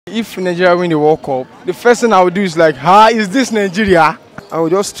If Nigeria win the World Cup, the first thing I would do is like, is this Nigeria? I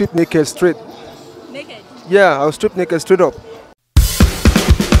would just strip naked straight. Naked? Yeah, I'll strip naked straight up.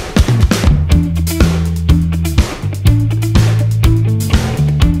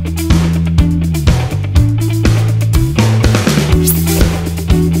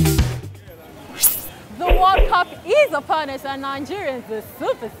 The World Cup is upon us and Nigerians are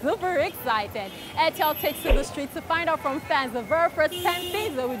super excited. Airtel takes to the streets to find out from fans the very first 10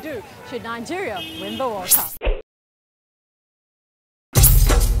 things they would do should Nigeria win the World Cup.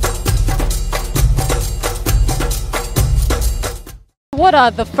 What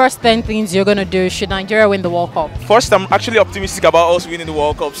are the first 10 things you're going to do should Nigeria win the World Cup? First, I'm actually optimistic about us winning the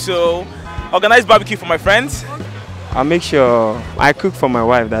World Cup. So, organize barbecue for my friends. I'll make sure I cook for my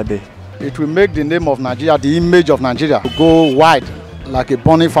wife that day. It will make the name of Nigeria, the image of Nigeria, go wide like a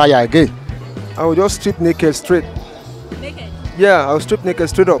burning fire again. I will just strip naked straight. Naked? Yeah, I'll strip naked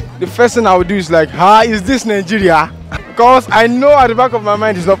straight up. The first thing I would do is like, is this Nigeria? Because I know at the back of my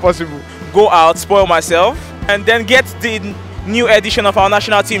mind it's not possible. Go out, spoil myself, and then get the new edition of our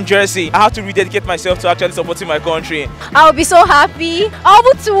national team jersey. I have to rededicate myself to actually supporting my country. I'll be so happy. I'll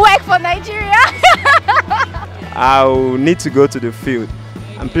be to work for Nigeria. I'll need to go to the field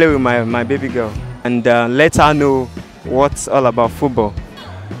and play with my baby girl and let her know what's all about football.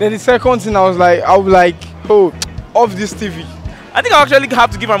 Then the second thing I would like, off this TV. I think I actually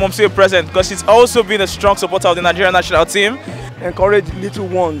have to give my mom a present because she's also been a strong supporter of the Nigerian national team. Encourage little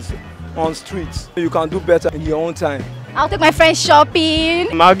ones on streets. You can do better in your own time. I'll take my friends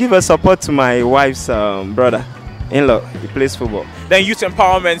shopping. I'll give her support to my wife's brother-in-law. He plays football. Then youth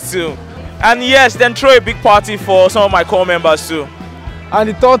empowerment too. And yes, then throw a big party for some of my core members too. And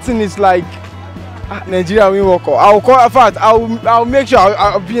the third thing is like, Nigeria win World Cup. I'll make sure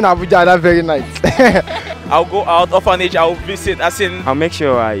I'll be in Abuja that very night. I'll go out, orphanage, I'll visit, I'll make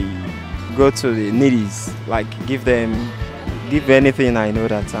sure I go to the needies, like give anything I know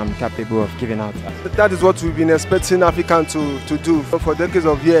that I'm capable of giving out. That is what we've been expecting African to do for decades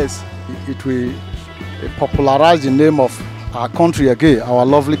of years. It will popularize the name of our country again, our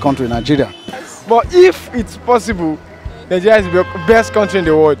lovely country, Nigeria. But if it's possible, Nigeria is the best country in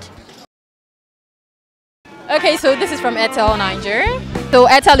the world. Okay, so this is from Airtel Nigeria. So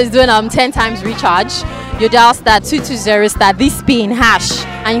Airtel is doing 10 times recharge. You dial *220 this pin hash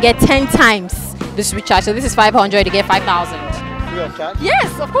and you get 10 times this recharge. So this is 500, you get 5,000.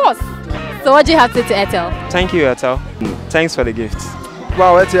 Yes, of course. So what do you have to say to Airtel? Thank you, Airtel. Thanks for the gifts.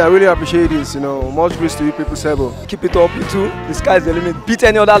 Wow, Airtel, I really appreciate this. Much grace to you people, Sebo. Keep it up, you too. The sky's the limit. Beat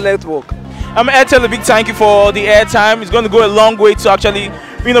any other network. I'm Airtel, a big thank you for the airtime. It's going to go a long way to actually,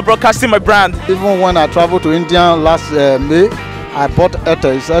 broadcasting my brand. Even when I traveled to India last May, I bought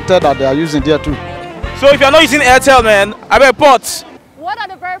Airtel. It's Airtel that they are using there too. So if you're not using Airtel, man, I bet pot. What are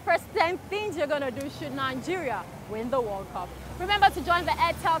the very first 10 things you're going to do should Nigeria win the World Cup? Remember to join the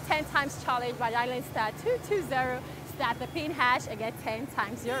Airtel 10 times challenge by dialing *220, start the pin hash and get 10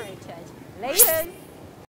 times your recharge. Later.